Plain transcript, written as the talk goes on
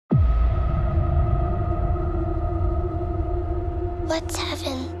What's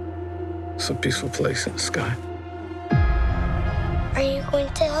heaven? It's a peaceful place in the sky. Are you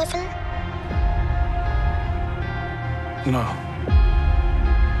going to heaven? No.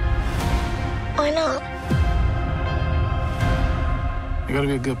 Why not? You gotta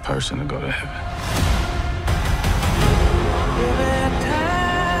be a good person to go to heaven.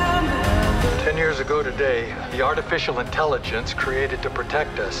 10 years ago today, the artificial intelligence created to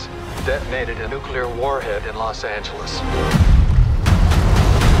protect us detonated a nuclear warhead in Los Angeles.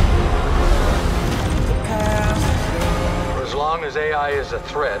 For as long as AI is a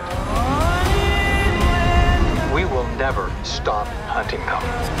threat, we will never stop hunting them.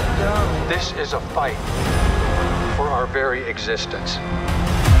 This is a fight for our very existence.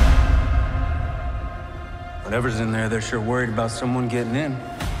 Whatever's in there, they're sure worried about someone getting in.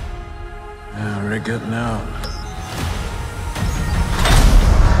 Yeah, we're getting out.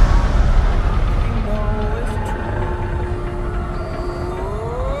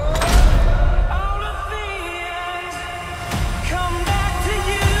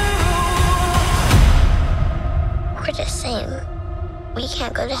 We're the same. We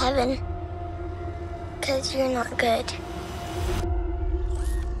can't go to heaven because you're not good.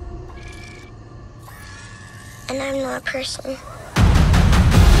 And I'm not a person.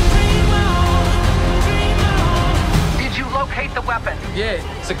 Did you locate the weapon? Yeah,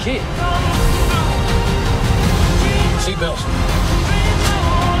 it's a kid. Seatbelts.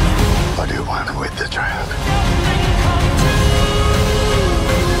 What do you want with the child?